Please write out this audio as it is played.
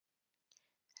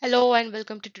Hello and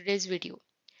welcome to today's video.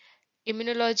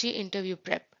 Immunology interview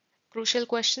prep. Crucial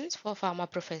questions for pharma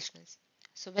professionals.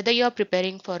 So whether you are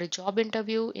preparing for a job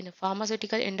interview in a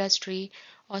pharmaceutical industry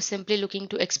or simply looking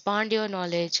to expand your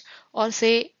knowledge or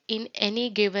say in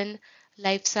any given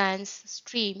life science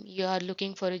stream you are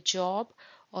looking for a job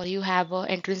or you have an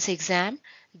entrance exam,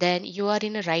 then you are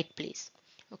in a right place.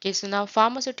 Okay, so now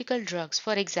pharmaceutical drugs,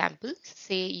 for example,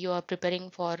 say you are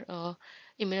preparing for a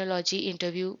immunology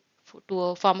interview to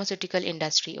a pharmaceutical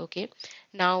industry. Okay,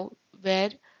 now where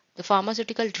the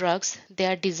pharmaceutical drugs, they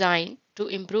are designed to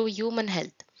improve human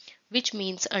health, which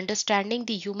means understanding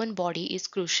the human body is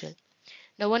crucial.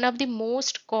 Now, one of the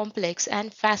most complex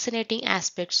and fascinating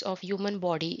aspects of human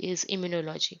body is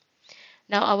immunology.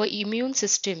 Now, our immune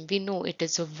system, we know it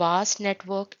is a vast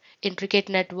network, intricate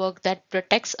network that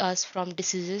protects us from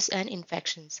diseases and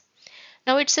infections.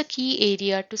 Now, it's a key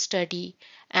area to study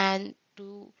and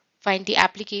to find the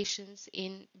applications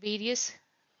in various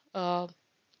uh,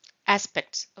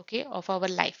 aspects, okay, of our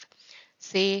life,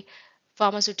 say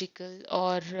pharmaceutical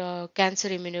or cancer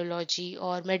immunology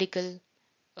or medical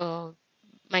uh,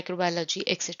 microbiology,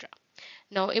 etc.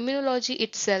 Now, immunology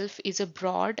itself is a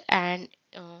broad and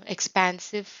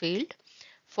expansive field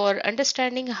for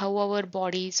understanding how our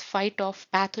bodies fight off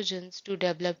pathogens to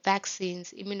develop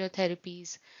vaccines,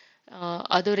 immunotherapies,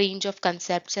 other range of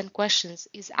concepts and questions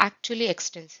is actually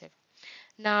extensive.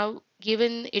 Now,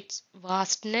 given its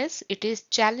vastness, it is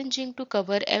challenging to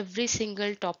cover every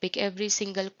single topic, every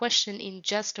single question in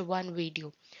just one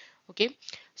video. Okay,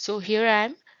 so here I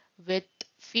am with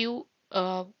few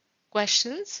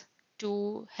questions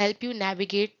to help you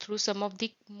navigate through some of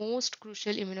the most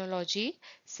crucial immunology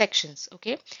sections.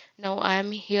 Okay, now I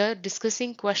am here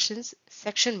discussing questions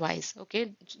section wise.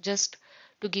 Okay, just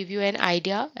to give you an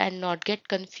idea and not get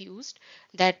confused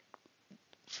that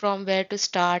from where to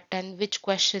start and which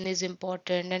question is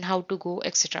important and how to go,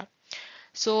 etc.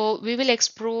 So we will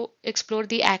explore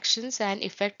the actions and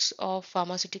effects of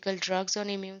pharmaceutical drugs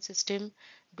on immune system,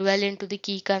 dwell into the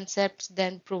key concepts,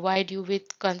 then provide you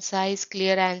with concise,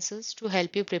 clear answers to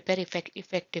help you prepare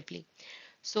effectively.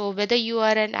 So whether you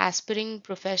are an aspiring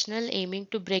professional aiming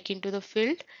to break into the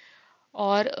field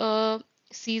or a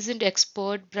seasoned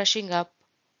expert brushing up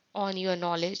on your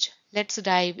knowledge, let's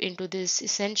dive into this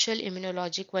essential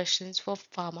immunology questions for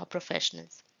pharma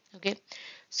professionals. Okay,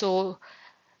 so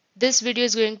this video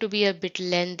is going to be a bit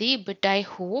lengthy, but I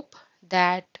hope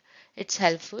that it's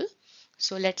helpful.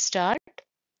 So let's start.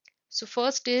 So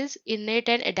first is innate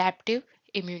and adaptive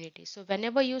immunity. So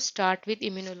whenever you start with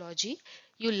immunology,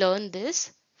 you learn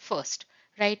this first,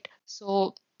 right?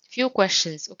 So few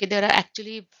questions. Okay, there are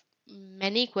actually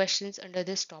many questions under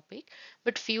this topic,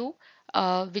 but few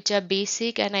which are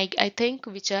basic and I think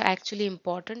which are actually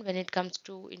important when it comes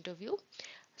to interview.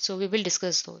 So we will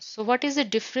discuss those. So what is the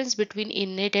difference between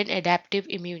innate and adaptive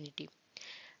immunity?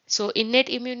 So innate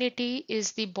immunity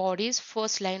is the body's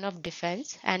first line of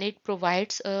defense and it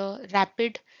provides a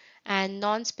rapid and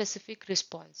non-specific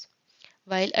response.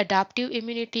 While adaptive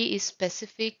immunity is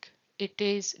specific, it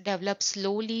is developed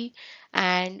slowly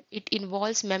and it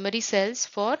involves memory cells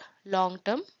for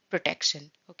long-term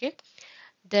protection. Okay.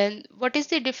 Then what is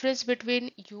the difference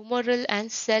between humoral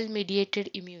and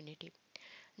cell-mediated immunity?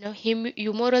 Now,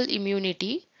 humoral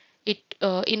immunity, it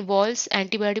involves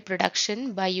antibody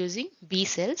production by using B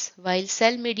cells, while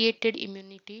cell-mediated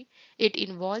immunity, it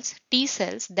involves T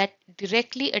cells that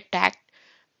directly attack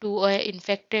to an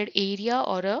infected area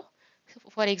or a,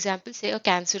 for example, say a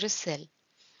cancerous cell.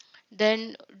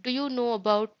 Then, do you know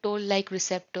about toll-like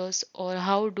receptors or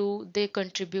how do they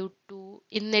contribute to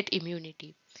innate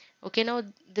immunity? Okay, now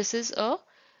this is a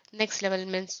next level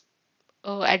means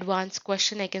advanced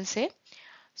question I can say.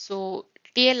 So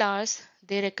TLRs,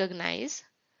 they recognize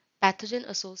pathogen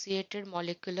associated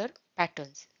molecular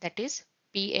patterns, that is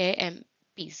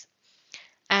PAMPs,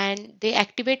 and they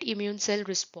activate immune cell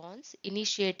response,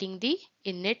 initiating the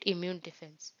innate immune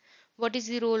defense. What is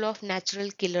the role of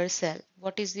natural killer cell?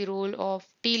 What is the role of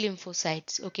T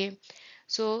lymphocytes? Okay,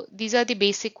 so these are the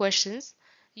basic questions.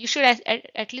 You should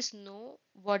at least know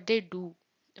what they do.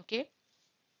 Okay,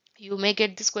 you may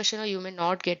get this question or you may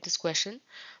not get this question,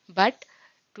 but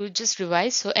to just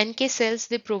revise, so NK cells,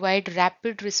 they provide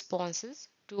rapid responses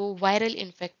to viral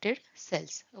infected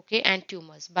cells, okay, and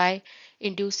tumors by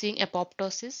inducing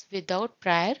apoptosis without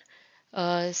prior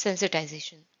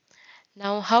sensitization.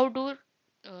 Now, how do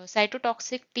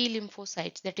cytotoxic T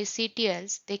lymphocytes, that is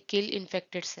CTLs, they kill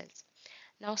infected cells?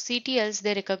 Now, CTLs,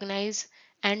 they recognize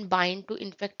and bind to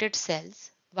infected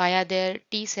cells via their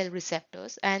T cell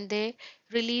receptors and they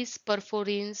release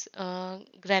perforins,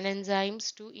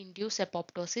 granenzymes to induce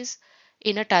apoptosis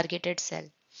in a targeted cell.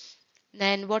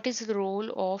 Then what is the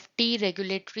role of T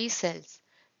regulatory cells?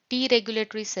 T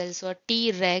regulatory cells or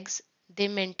T regs, they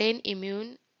maintain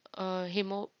immune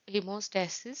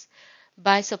homeostasis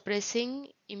by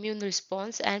suppressing immune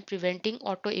response and preventing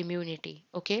autoimmunity.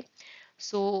 Okay,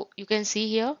 so you can see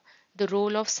here the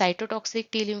role of cytotoxic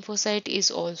T lymphocyte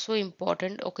is also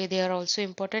important. Okay, they are also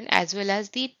important as well as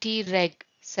the T reg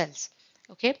cells.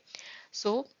 Okay,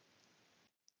 so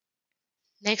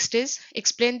next is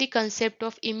explain the concept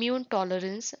of immune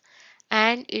tolerance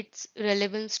and its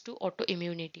relevance to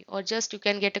autoimmunity, or just you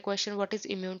can get a question, what is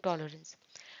immune tolerance?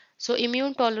 So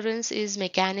immune tolerance is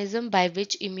mechanism by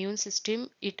which immune system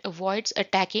it avoids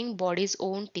attacking body's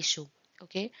own tissue.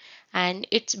 Okay, and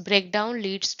its breakdown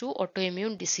leads to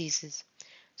autoimmune diseases.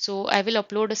 So I will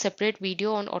upload a separate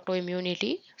video on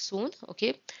autoimmunity soon.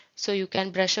 Okay, so you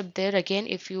can brush up there again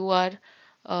if you are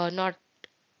not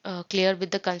clear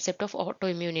with the concept of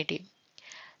autoimmunity.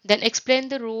 Then explain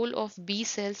the role of B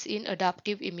cells in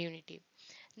adaptive immunity.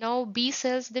 Now B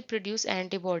cells, they produce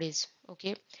antibodies,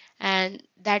 okay, and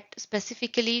that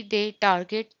specifically they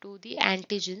target to the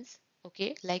antigens,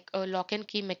 okay, like a lock and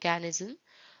key mechanism.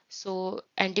 So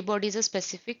antibodies are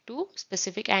specific to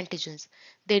specific antigens.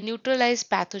 They neutralize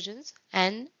pathogens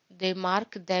and they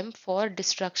mark them for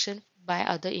destruction by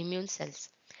other immune cells.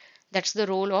 That's the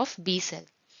role of B cell.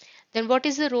 Then what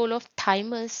is the role of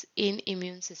thymus in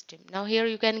immune system? Now here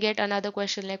you can get another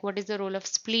question like what is the role of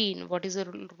spleen? What is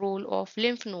the role of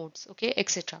lymph nodes? Okay,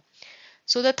 etc.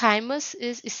 So the thymus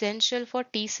is essential for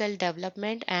T cell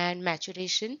development and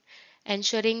maturation,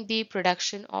 ensuring the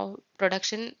production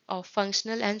of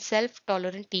functional and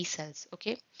self-tolerant T cells.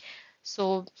 Okay.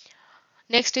 So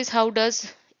next is how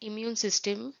does immune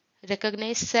system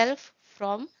recognize self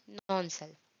from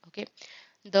non-self? Okay.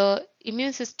 The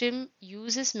immune system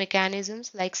uses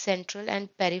mechanisms like central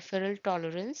and peripheral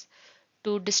tolerance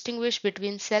to distinguish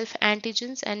between self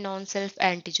antigens and non self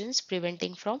antigens,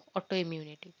 preventing from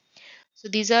autoimmunity. So,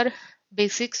 these are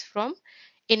basics from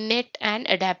innate and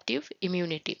adaptive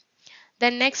immunity.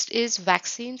 Then, next is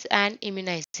vaccines and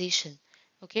immunization.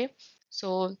 Okay,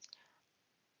 so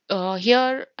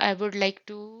here, I would like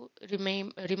to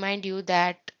remind you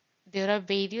that there are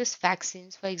various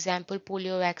vaccines, for example,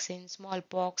 polio vaccine,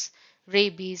 smallpox,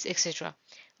 rabies, etc.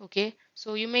 Okay,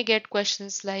 so you may get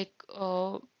questions like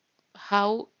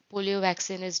how polio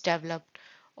vaccine is developed,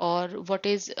 or what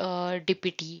is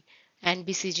DPT and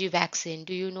BCG vaccine.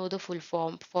 Do you know the full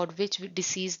form for which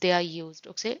disease they are used?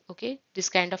 Okay, this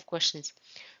kind of questions.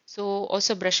 So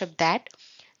also brush up that.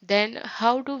 Then,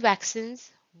 how do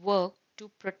vaccines work to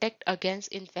protect against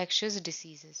infectious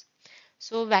diseases?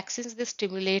 So, vaccines they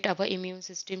stimulate our immune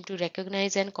system to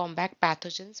recognize and combat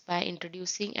pathogens by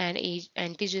introducing an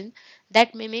antigen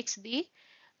that mimics the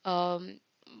um,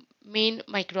 main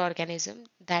microorganism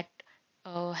that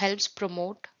helps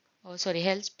prompt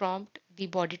the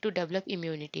body to develop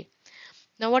immunity.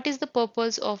 Now, what is the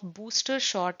purpose of booster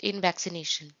shot in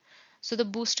vaccination? So, the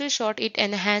booster shot it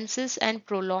enhances and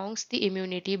prolongs the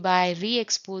immunity by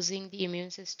re-exposing the immune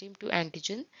system to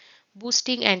antigen,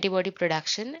 boosting antibody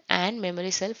production and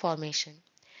memory cell formation.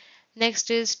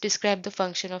 Next is describe the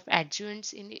function of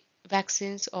adjuvants in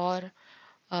vaccines, or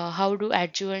how do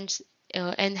adjuvants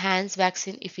enhance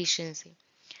vaccine efficiency.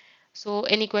 So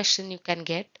any question you can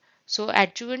get. So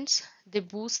adjuvants, they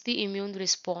boost the immune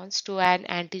response to an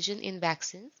antigen in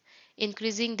vaccines,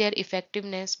 increasing their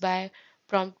effectiveness by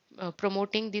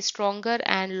promoting the stronger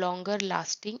and longer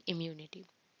lasting immunity.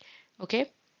 Okay.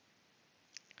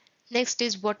 Next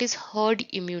is what is herd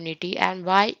immunity and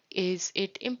why is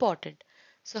it important?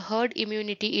 So herd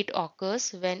immunity it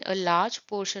occurs when a large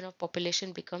portion of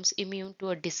population becomes immune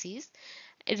to a disease,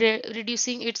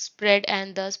 reducing its spread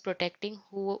and thus protecting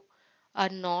who are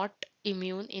not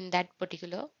immune in that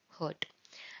particular herd.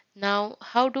 Now,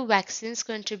 how do vaccines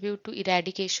contribute to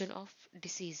eradication of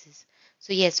diseases?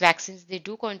 So yes, vaccines they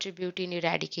do contribute in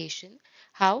eradication.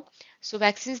 How? So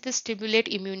vaccines they stimulate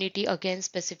immunity against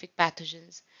specific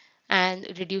pathogens and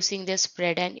reducing their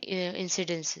spread and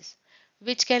incidences,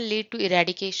 which can lead to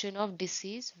eradication of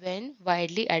disease when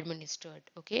widely administered.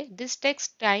 Okay, this takes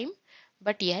time,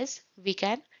 but yes, we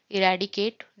can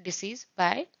eradicate disease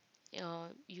by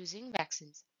using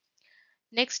vaccines.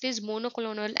 Next is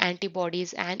monoclonal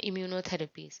antibodies and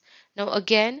immunotherapies. Now,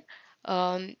 again,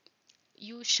 um,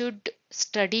 you should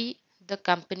study the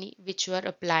company which you are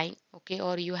applying, okay,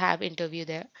 or you have interview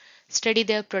there. Study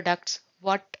their products,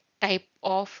 what type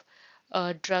of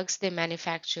drugs they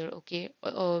manufacture, okay,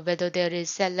 or whether there is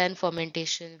cell line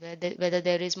fermentation, whether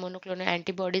there is monoclonal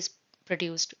antibodies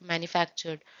produced,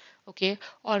 manufactured, okay,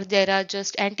 or there are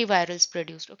just antivirals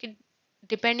produced, okay.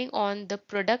 Depending on the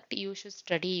product, you should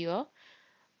study your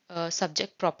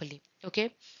subject properly.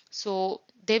 Okay, so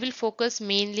they will focus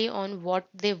mainly on what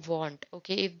they want.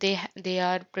 Okay, if they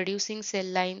are producing cell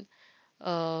line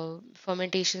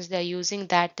fermentations, they are using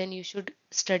that, then you should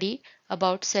study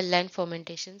about cell line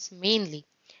fermentations mainly.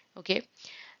 Okay,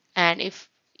 and if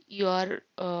you are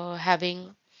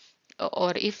having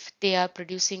or if they are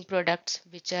producing products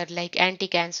which are like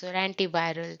anti-cancer,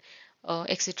 antiviral,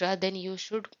 etc., then you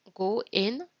should go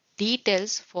in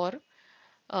details for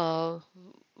uh,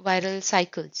 viral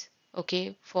cycles,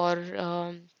 okay,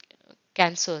 for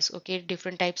cancers, okay,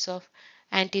 different types of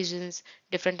antigens,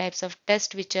 different types of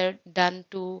tests which are done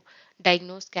to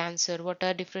diagnose cancer, what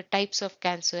are different types of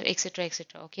cancer, etc.,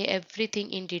 etc., okay,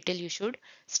 everything in detail you should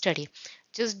study.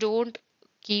 Just don't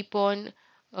keep on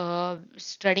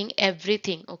studying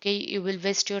everything, okay, you will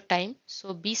waste your time.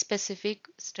 So be specific,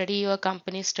 study your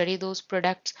company, study those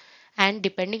products, and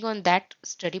depending on that,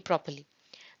 study properly.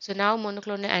 So now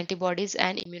monoclonal antibodies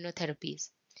and immunotherapies.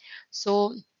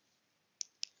 So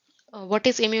what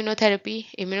is immunotherapy?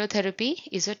 Immunotherapy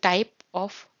is a type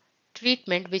of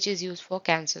treatment which is used for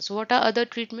cancer. So what are other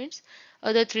treatments?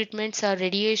 Other treatments are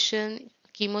radiation,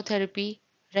 chemotherapy,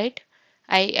 right?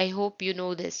 I hope you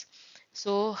know this.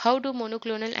 So how do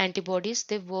monoclonal antibodies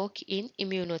they work in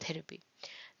immunotherapy?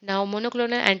 Now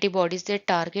monoclonal antibodies they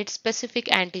target specific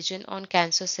antigen on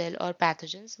cancer cell or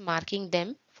pathogens, marking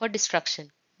them for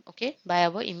destruction, okay, by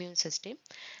our immune system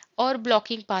or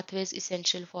blocking pathways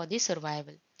essential for the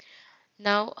survival.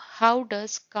 Now, how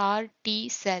does CAR T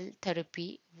cell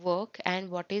therapy work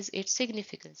and what is its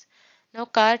significance? Now,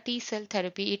 CAR T cell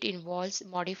therapy it involves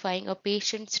modifying a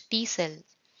patient's T cell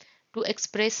to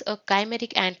express a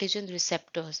chimeric antigen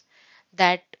receptors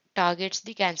that targets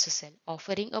the cancer cell,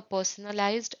 offering a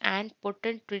personalized and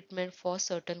potent treatment for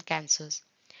certain cancers.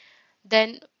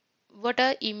 Then, what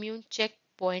are immune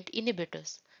checkpoint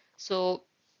inhibitors? So,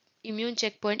 immune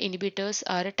checkpoint inhibitors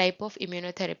are a type of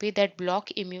immunotherapy that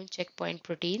block immune checkpoint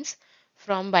proteins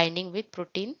from binding with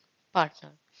protein partner.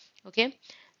 Okay,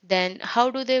 then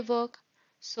how do they work?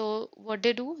 So, what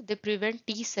they do, they prevent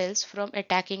T cells from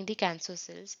attacking the cancer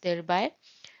cells, thereby,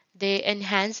 they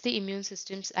enhance the immune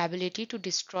system's ability to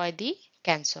destroy the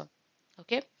cancer.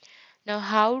 Okay, now,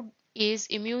 how is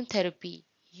immune therapy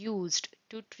used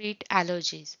to treat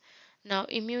allergies? Now,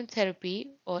 immune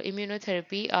therapy or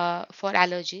immunotherapy for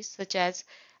allergies such as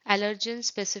allergen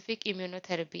specific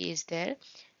immunotherapy is there,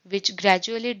 which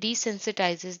gradually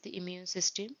desensitizes the immune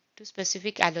system to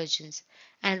specific allergens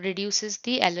and reduces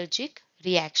the allergic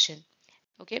reaction.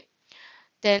 Okay,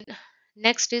 then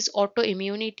next is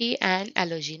autoimmunity and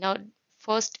allergy. Now,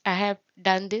 first, I have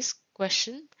done this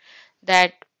question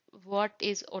that what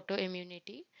is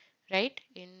autoimmunity, right?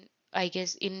 In I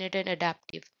guess innate and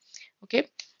adaptive. Okay,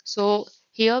 so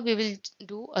here we will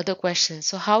do other questions.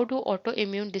 So how do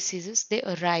autoimmune diseases they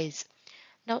arise?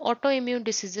 Now autoimmune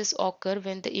diseases occur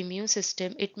when the immune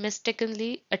system it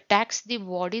mistakenly attacks the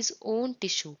body's own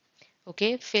tissue,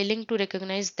 okay, failing to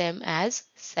recognize them as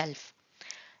self.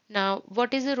 Now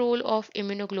what is the role of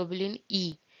immunoglobulin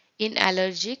E in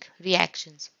allergic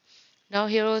reactions? Now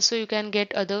here also you can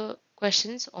get other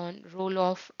questions on role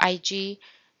of IgG,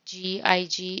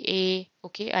 IgA,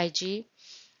 okay, Ig,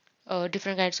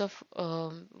 different kinds of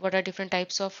what are different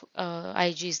types of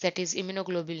Igs, that is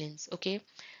immunoglobulins, okay.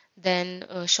 Then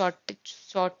short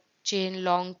chain,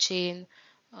 long chain,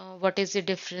 what is the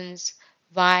difference,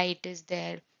 why it is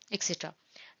there, etc.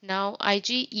 Now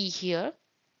IgE here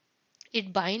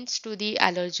it binds to the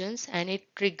allergens and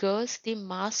it triggers the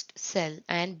mast cell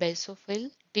and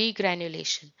basophil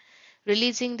degranulation,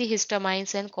 releasing the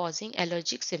histamines and causing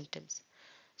allergic symptoms.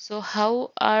 So,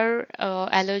 how are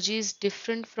allergies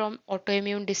different from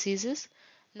autoimmune diseases?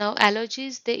 Now,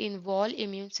 allergies they involve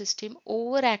immune system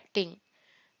overacting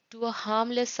to a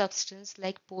harmless substance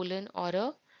like pollen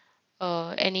or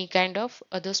any kind of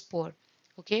other spore,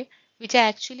 okay, which are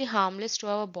actually harmless to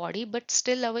our body, but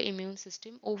still our immune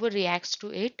system overreacts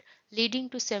to it, leading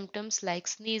to symptoms like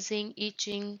sneezing,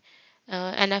 itching,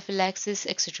 anaphylaxis,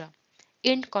 etc.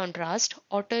 In contrast,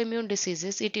 autoimmune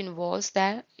diseases it involves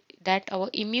that our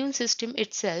immune system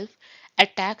itself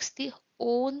attacks the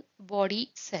own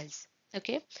body cells.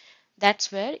 Okay,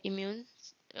 that's where immune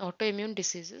autoimmune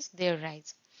diseases they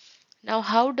arise. Now,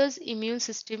 how does immune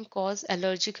system cause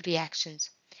allergic reactions?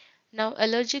 Now,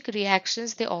 allergic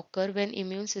reactions they occur when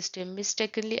immune system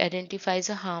mistakenly identifies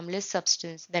a harmless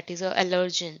substance, that is a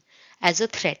allergen, as a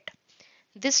threat.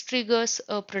 This triggers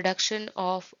a production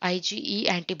of IgE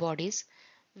antibodies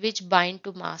which bind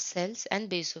to mast cells and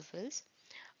basophils,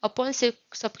 Upon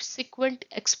subsequent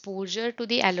exposure to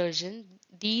the allergen,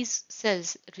 these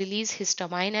cells release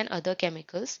histamine and other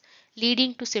chemicals,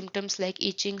 leading to symptoms like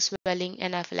itching, swelling,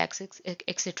 anaphylaxis,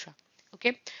 etc.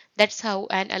 Okay, that's how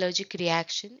an allergic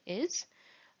reaction is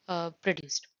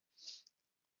produced.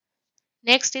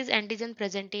 Next is antigen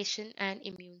presentation and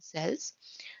immune cells.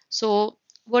 So,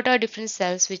 what are different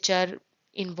cells which are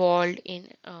involved in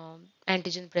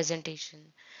antigen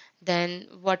presentation? Then,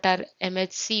 what are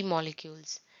MHC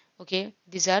molecules? Okay,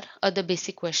 these are other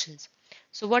basic questions.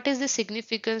 So, what is the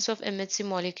significance of MHC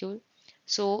molecule?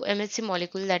 So, MHC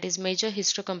molecule, that is major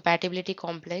histocompatibility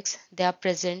complex,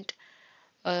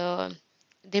 uh,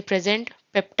 they present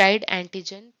peptide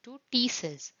antigen to T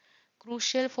cells,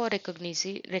 crucial for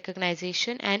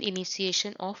recognition and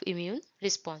initiation of immune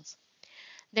response.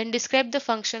 Then describe the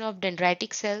function of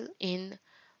dendritic cell in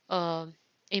uh,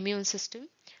 immune system.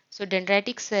 So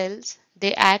dendritic cells,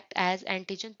 they act as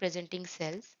antigen presenting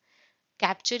cells,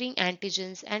 capturing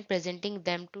antigens and presenting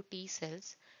them to T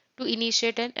cells to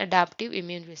initiate an adaptive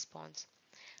immune response.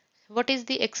 What is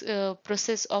the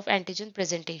process of antigen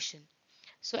presentation?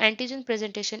 So antigen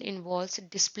presentation involves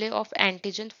display of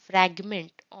antigen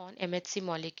fragment on MHC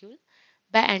molecule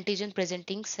by antigen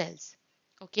presenting cells.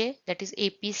 Okay, that is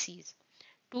APCs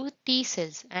to T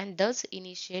cells and thus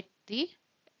initiate the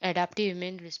adaptive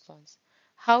immune response.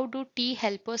 How do T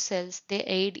helper cells they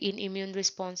aid in immune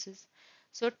responses?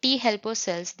 So T helper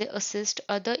cells they assist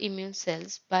other immune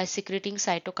cells by secreting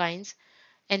cytokines,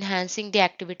 enhancing the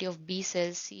activity of B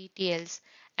cells, CTLs,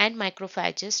 and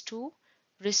macrophages to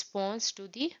respond to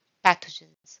the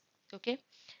pathogens. Okay,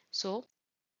 so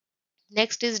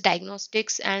next is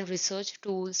diagnostics and research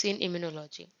tools in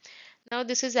immunology. Now,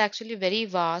 this is actually very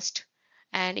vast,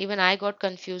 and even I got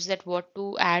confused that what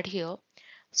to add here.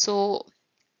 So,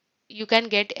 you can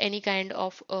get any kind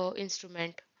of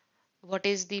instrument. What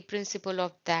is the principle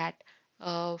of that?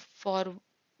 For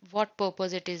what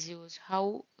purpose it is used?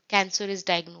 How cancer is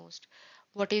diagnosed?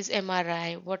 What is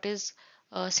MRI? What is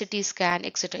CT scan,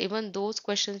 etc. Even those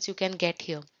questions you can get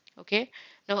here. Okay.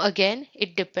 Now, again,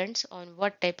 it depends on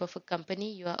what type of a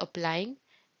company you are applying,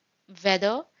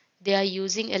 whether they are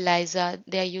using ELISA,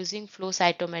 they are using flow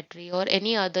cytometry or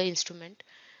any other instrument.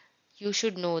 You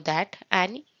should know that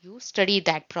and you study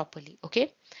that properly.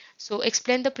 Okay, so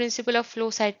explain the principle of flow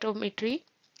cytometry.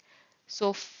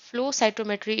 So flow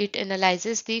cytometry, it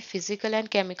analyzes the physical and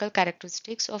chemical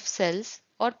characteristics of cells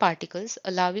or particles,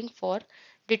 allowing for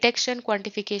detection,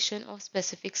 quantification of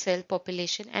specific cell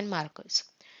population and markers.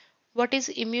 What is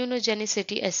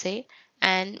immunogenicity assay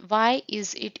and why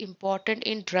is it important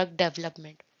in drug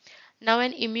development? Now,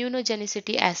 an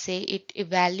immunogenicity assay, it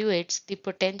evaluates the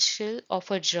potential of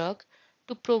a drug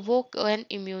to provoke an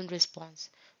immune response,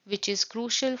 which is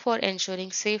crucial for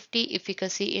ensuring safety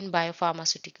efficacy in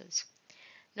biopharmaceuticals.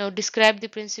 Now, describe the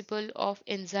principle of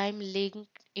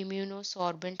enzyme-linked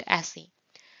immunosorbent assay.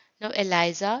 Now,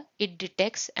 ELISA, it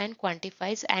detects and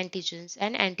quantifies antigens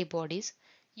and antibodies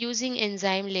using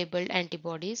enzyme-labeled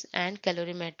antibodies and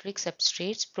calorimetric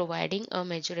substrates, providing a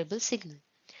measurable signal.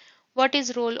 What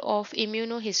is role of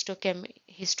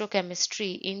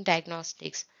immunohistochemistry in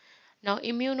diagnostics? Now,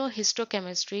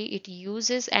 immunohistochemistry, it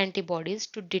uses antibodies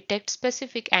to detect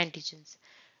specific antigens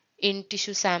in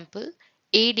tissue sample,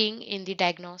 aiding in the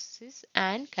diagnosis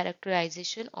and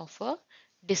characterization of a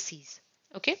disease.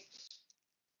 Okay.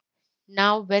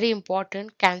 Now, very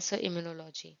important, cancer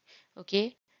immunology.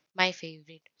 Okay, my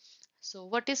favorite. So,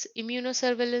 what is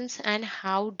immunosurveillance and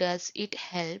how does it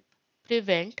help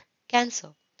prevent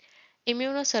cancer?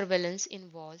 Immunosurveillance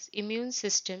involves immune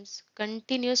systems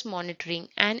continuous monitoring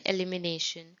and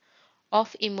elimination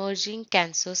of emerging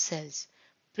cancer cells,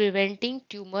 preventing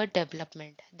tumor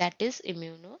development. That is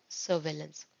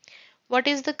immunosurveillance. What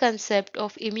is the concept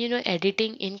of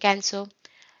immunoediting in cancer?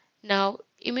 Now,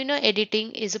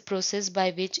 immunoediting is a process by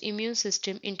which immune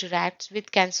system interacts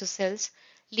with cancer cells,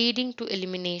 leading to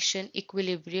elimination,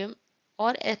 equilibrium,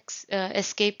 or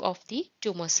escape of the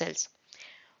tumor cells.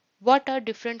 What are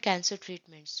different cancer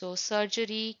treatments? So,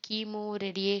 surgery, chemo,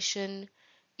 radiation,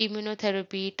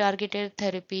 immunotherapy, targeted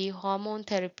therapy, hormone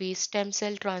therapy, stem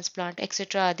cell transplant,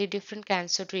 etc. are the different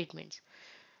cancer treatments.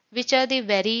 Which are the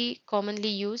very commonly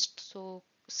used? So,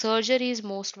 surgery is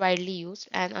most widely used,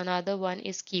 and another one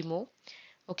is chemo.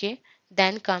 Okay,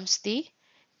 then comes the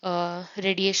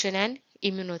radiation and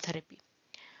immunotherapy.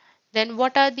 Then,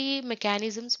 what are the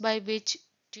mechanisms by which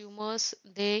tumors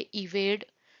they evade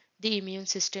the immune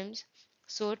systems?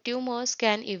 So, tumors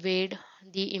can evade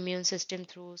the immune system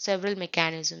through several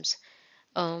mechanisms,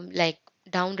 like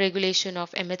downregulation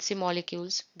of MHC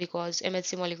molecules, because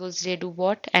MHC molecules they do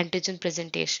what? Antigen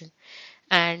presentation,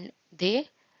 and they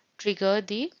trigger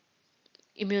the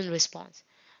immune response.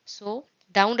 So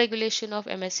downregulation of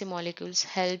MSC molecules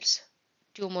helps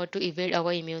tumor to evade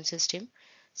our immune system.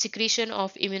 Secretion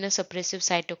of immunosuppressive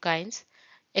cytokines,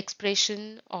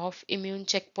 expression of immune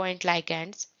checkpoint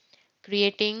ligands,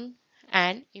 creating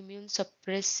an immune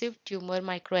suppressive tumor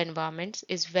microenvironments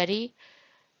is very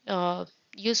uh,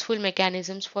 useful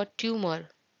mechanisms for tumor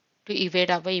to evade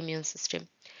our immune system.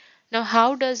 Now,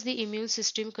 how does the immune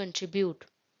system contribute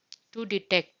to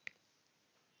detect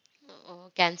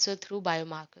cancer through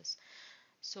biomarkers?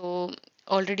 So,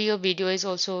 already a video is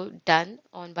also done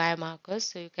on biomarkers,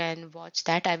 so you can watch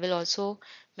that. I will also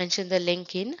mention the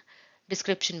link in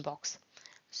description box.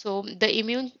 So, the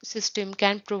immune system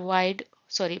can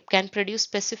produce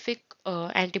specific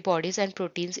antibodies and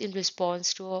proteins in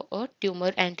response to a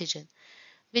tumor antigen,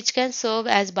 which can serve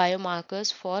as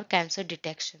biomarkers for cancer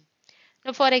detection.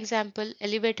 Now, for example,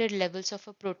 elevated levels of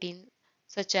a protein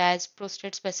such as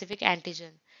prostate-specific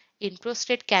antigen in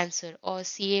prostate cancer or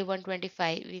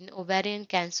CA125 in ovarian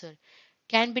cancer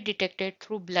can be detected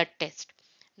through blood test.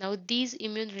 Now, these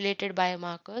immune-related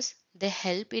biomarkers they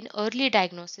help in early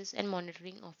diagnosis and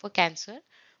monitoring of a cancer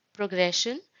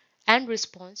progression and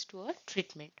response to a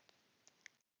treatment.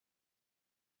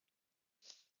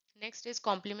 Next is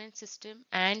complement system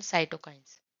and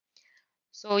cytokines.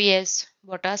 So yes,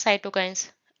 what are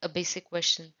cytokines? A basic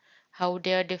question. How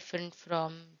they are different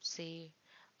from, say,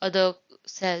 other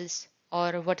cells,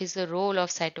 or what is the role of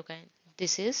cytokine?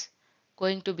 This is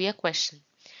going to be a question.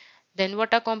 Then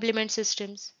what are complement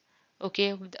systems?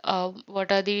 Okay,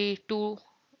 what are the two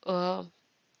uh,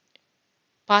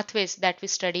 pathways that we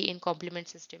study in complement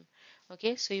system?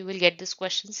 Okay, so you will get these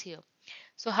questions here.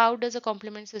 So how does a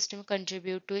complement system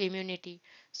contribute to immunity?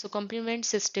 So complement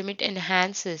system it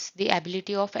enhances the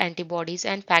ability of antibodies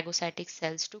and phagocytic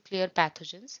cells to clear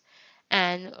pathogens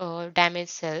and damaged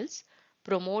cells,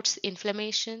 promotes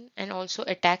inflammation and also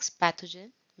attacks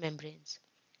pathogen membranes.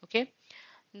 Okay.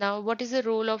 Now what is the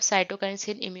role of cytokines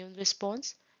in immune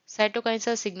response?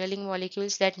 Cytokines are signaling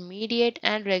molecules that mediate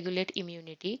and regulate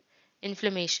immunity,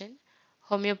 inflammation,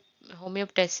 homeo-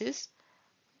 homeostasis,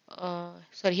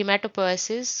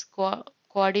 hematopoiesis,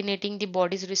 coordinating the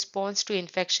body's response to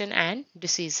infection and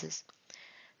diseases.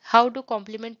 How do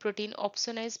complement protein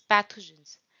opsonize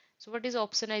pathogens? So, what is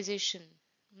opsonization?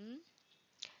 Hmm?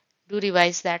 Do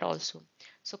revise that also.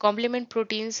 So, complement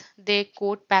proteins they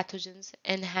coat pathogens,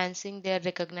 enhancing their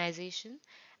recognition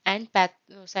and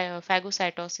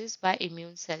phagocytosis by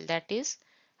immune cell. That is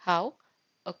how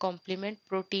a complement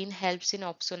protein helps in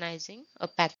opsonizing a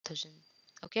pathogen.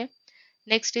 Okay.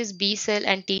 Next is B cell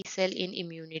and T cell in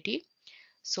immunity.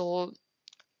 So,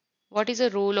 what is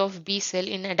the role of B cell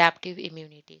in adaptive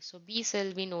immunity? So, B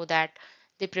cell we know that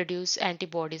they produce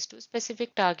antibodies to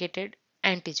specific targeted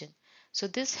antigen. So,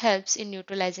 this helps in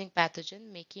neutralizing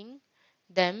pathogen, making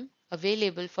them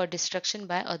available for destruction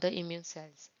by other immune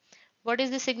cells. What is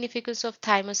the significance of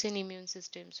thymus in immune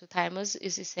system? So, thymus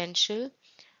is essential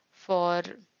for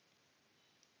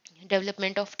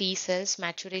development of T cells,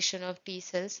 maturation of T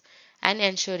cells, and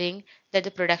ensuring that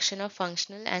the production of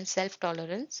functional and self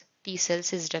tolerance T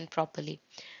cells is done properly.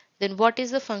 Then, what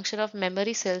is the function of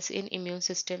memory cells in immune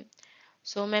system?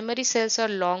 So, memory cells are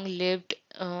long lived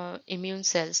immune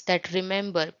cells that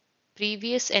remember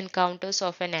previous encounters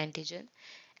of an antigen,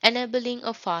 enabling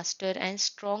a faster and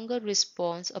stronger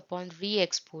response upon re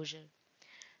exposure.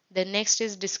 The next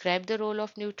is describe the role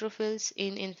of neutrophils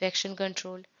in infection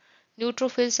control.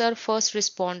 Neutrophils are first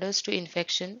responders to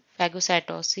infection,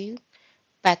 phagocytosis,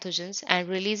 pathogens, and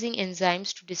releasing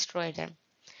enzymes to destroy them.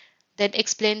 Then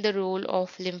explain the role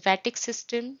of lymphatic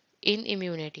system in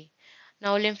immunity.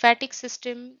 Now, lymphatic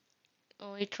system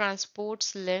it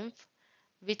transports lymph,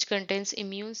 which contains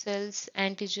immune cells,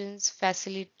 antigens,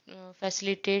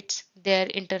 facilitates their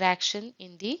interaction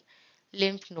in the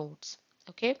lymph nodes.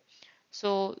 Okay,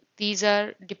 so these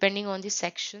are depending on the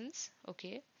sections.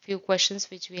 Okay, few questions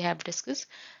which we have discussed.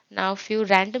 Now few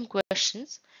random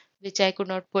questions which I could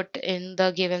not put in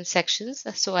the given sections.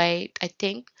 So I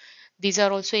think these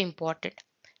are also important.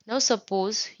 Now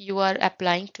suppose you are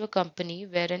applying to a company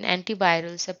where an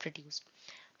antivirals are produced.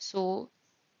 So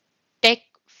take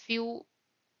few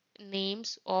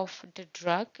names of the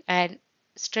drug and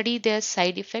study their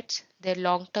side effects, their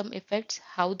long term effects,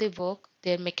 how they work,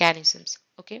 their mechanisms.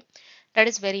 Okay, that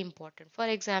is very important. For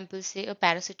example, say a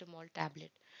paracetamol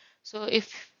tablet. So,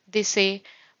 if they say,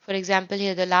 for example,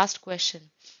 here the last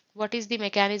question, what is the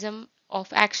mechanism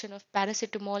of action of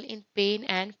paracetamol in pain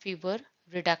and fever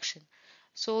reduction?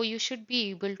 So, you should be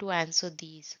able to answer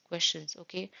these questions.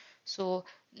 Okay, so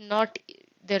not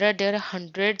there are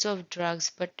hundreds of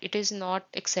drugs, but it is not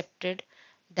accepted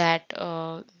that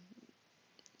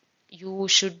you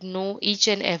should know each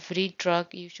and every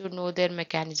drug, you should know their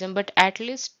mechanism, but at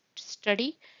least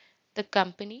study the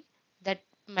company that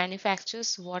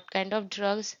manufactures what kind of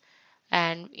drugs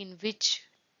and in which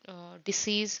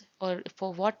disease or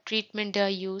for what treatment they are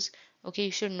used. Okay,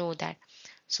 you should know that.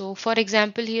 So for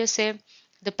example, here say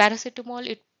the paracetamol,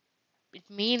 it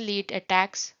mainly it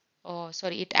attacks or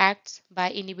sorry it acts by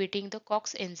inhibiting the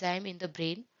COX enzyme in the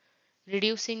brain,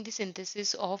 reducing the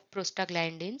synthesis of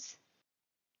prostaglandins.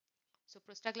 So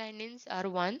prostaglandins are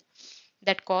one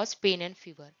that cause pain and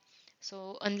fever.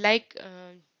 So unlike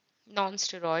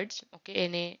non-steroids,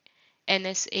 okay,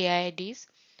 NSAIDs,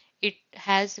 it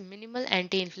has minimal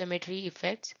anti-inflammatory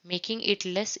effects, making it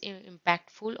less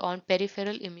impactful on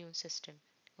peripheral immune system,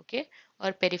 okay,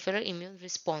 or peripheral immune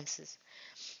responses.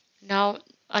 Now,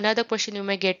 another question you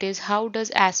may get is how does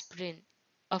aspirin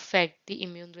affect the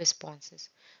immune responses?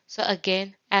 So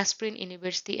again, aspirin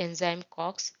inhibits the enzyme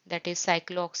COX, that is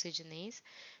cyclooxygenase,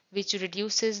 which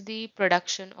reduces the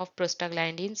production of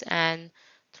prostaglandins and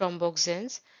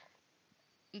thromboxanes.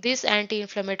 This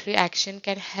anti-inflammatory action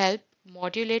can help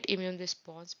modulate immune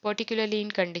response, particularly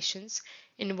in conditions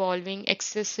involving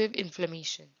excessive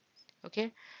inflammation.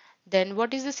 Okay. Then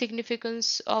what is the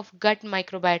significance of gut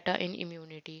microbiota in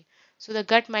immunity? So the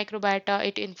gut microbiota,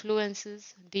 it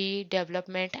influences the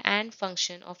development and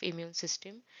function of immune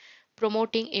system,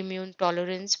 promoting immune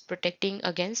tolerance, protecting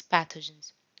against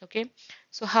pathogens. Okay.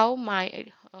 So how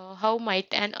might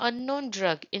an unknown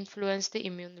drug influence the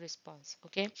immune response?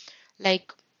 Okay.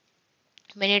 Like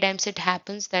many times it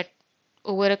happens that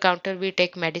over a counter we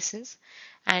take medicines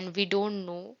and we don't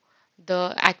know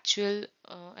the actually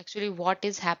what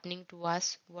is happening to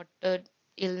us, what the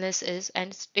illness is,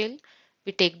 and still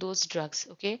we take those drugs.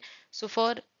 Okay, so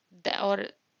for the, or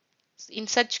in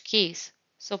such case,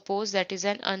 suppose that is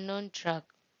an unknown drug,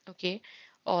 okay,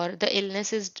 or the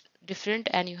illness is different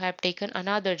and you have taken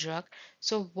another drug,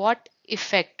 so what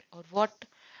effect or what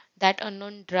that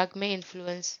unknown drug may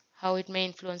influence, how it may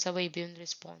influence our immune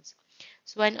response.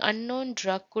 So an unknown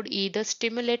drug could either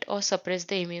stimulate or suppress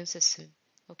the immune system,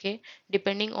 okay,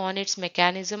 depending on its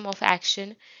mechanism of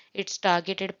action, its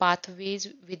targeted pathways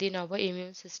within our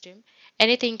immune system.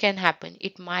 Anything can happen.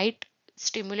 It might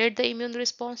stimulate the immune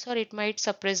response or it might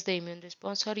suppress the immune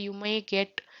response, or you may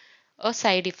get a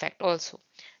side effect also.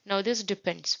 Now this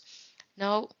depends.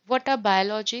 Now what are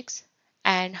biologics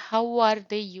and how are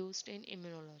they used in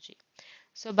immunology?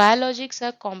 So biologics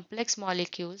are complex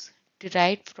molecules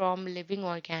derived from living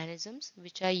organisms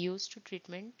which are used to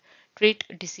treat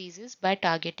diseases by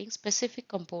targeting specific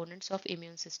components of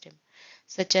immune system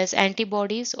such as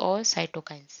antibodies or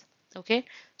cytokines. Okay,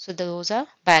 so those are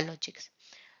biologics.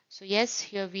 So yes,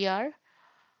 here we are.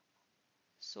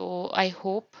 So I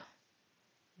hope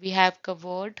we have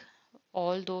covered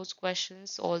all those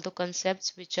questions, all the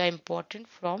concepts which are important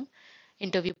from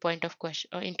interview point of question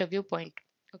interview point.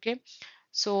 Okay,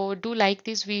 so do like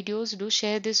these videos, do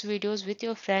share these videos with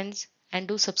your friends, and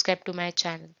do subscribe to my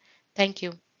channel. Thank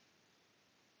you.